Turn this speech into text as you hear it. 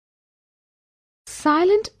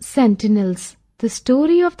Silent Sentinels, the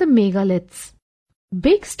story of the Megaliths.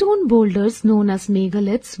 Big stone boulders known as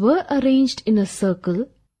megaliths were arranged in a circle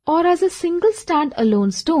or as a single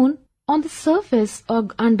stand-alone stone on the surface or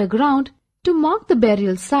underground to mark the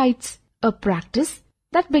burial sites, a practice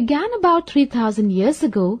that began about 3000 years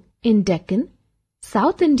ago in Deccan,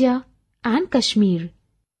 South India and Kashmir.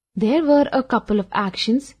 There were a couple of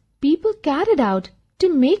actions people carried out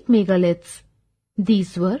to make megaliths.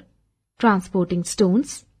 These were transporting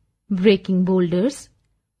stones, breaking boulders,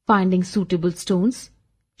 finding suitable stones,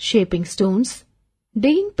 shaping stones,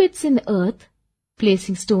 digging pits in the earth,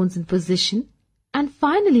 placing stones in position, and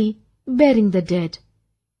finally burying the dead.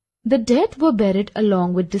 The dead were buried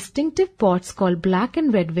along with distinctive pots called black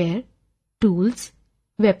and red ware, tools,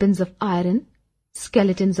 weapons of iron,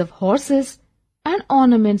 skeletons of horses, and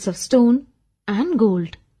ornaments of stone and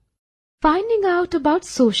gold. Finding out about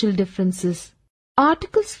social differences.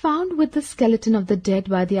 Articles found with the skeleton of the dead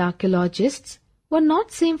by the archaeologists were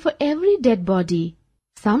not same for every dead body.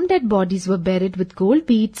 Some dead bodies were buried with gold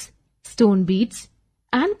beads, stone beads,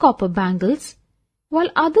 and copper bangles,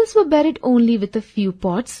 while others were buried only with a few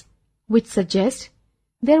pots, which suggest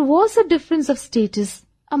there was a difference of status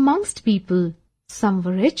amongst people. Some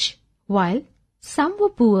were rich, while some were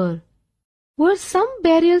poor. Were some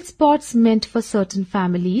burial spots meant for certain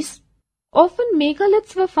families? Often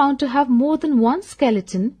megaliths were found to have more than one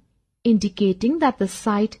skeleton, indicating that the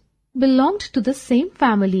site belonged to the same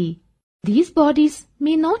family. These bodies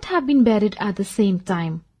may not have been buried at the same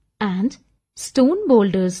time, and stone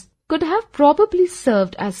boulders could have probably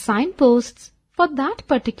served as signposts for that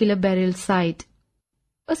particular burial site.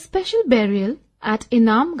 A special burial at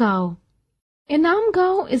Inamgaon.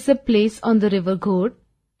 Inamgaon is a place on the river Ghod,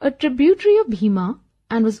 a tributary of Bhima,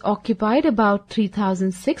 and was occupied about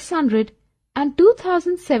 3600 and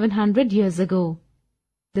 2700 years ago.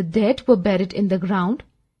 The dead were buried in the ground,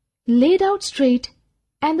 laid out straight,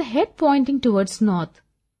 and the head pointing towards north.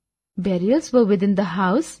 Burials were within the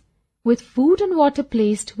house, with food and water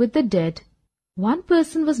placed with the dead. One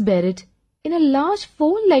person was buried in a large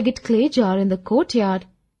 4-legged clay jar in the courtyard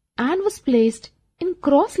and was placed in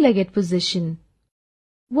cross-legged position.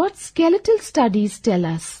 What skeletal studies tell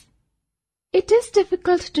us? It is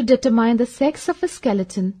difficult to determine the sex of a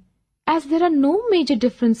skeleton, as there are no major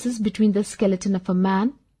differences between the skeleton of a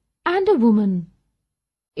man and a woman.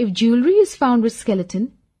 If jewelry is found with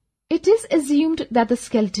skeleton, it is assumed that the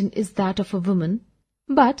skeleton is that of a woman,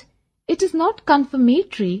 but it is not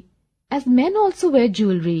confirmatory, as men also wear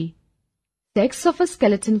jewelry. Sex of a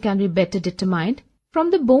skeleton can be better determined from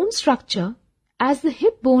the bone structure, as the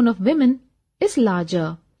hip bone of women is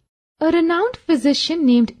larger. A renowned physician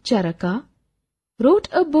named Charaka wrote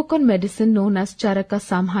a book on medicine known as Charaka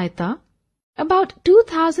Samhita about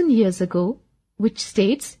 2000 years ago, which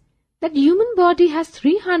states that human body has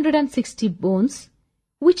 360 bones,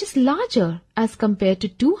 which is larger as compared to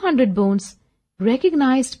 200 bones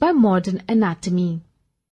recognized by modern anatomy.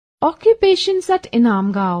 Occupations at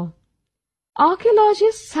Inamgaon.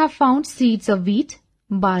 Archaeologists have found seeds of wheat,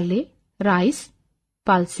 barley, rice,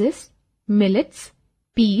 pulses, millets,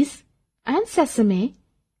 peas, and sesame,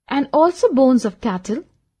 and also bones of cattle,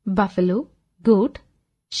 buffalo, goat,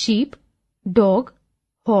 sheep, dog,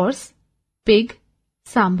 horse, pig,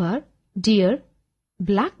 sambar, deer,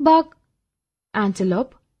 black buck,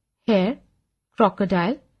 antelope, hare,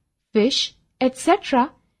 crocodile, fish,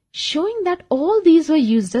 etc., showing that all these were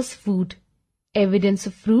used as food. Evidence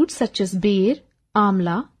of fruits such as bear,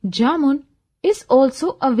 amla, jamun is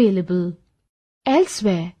also available.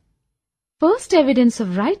 Elsewhere, first evidence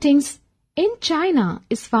of writings in China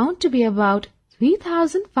is found to be about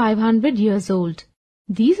 3500 years old.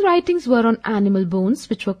 These writings were on animal bones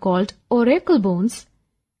which were called oracle bones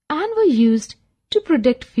and were used to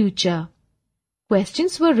predict future.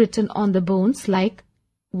 Questions were written on the bones like,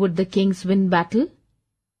 would the kings win battle?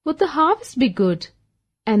 Would the harvest be good?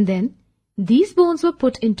 And then these bones were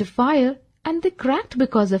put into fire and they cracked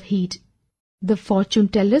because of heat. The fortune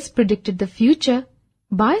tellers predicted the future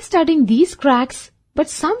by studying these cracks, but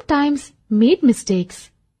sometimes made mistakes.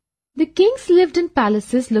 The kings lived in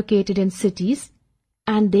palaces located in cities,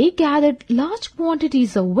 and they gathered large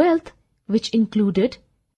quantities of wealth, which included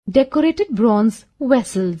decorated bronze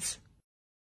vessels.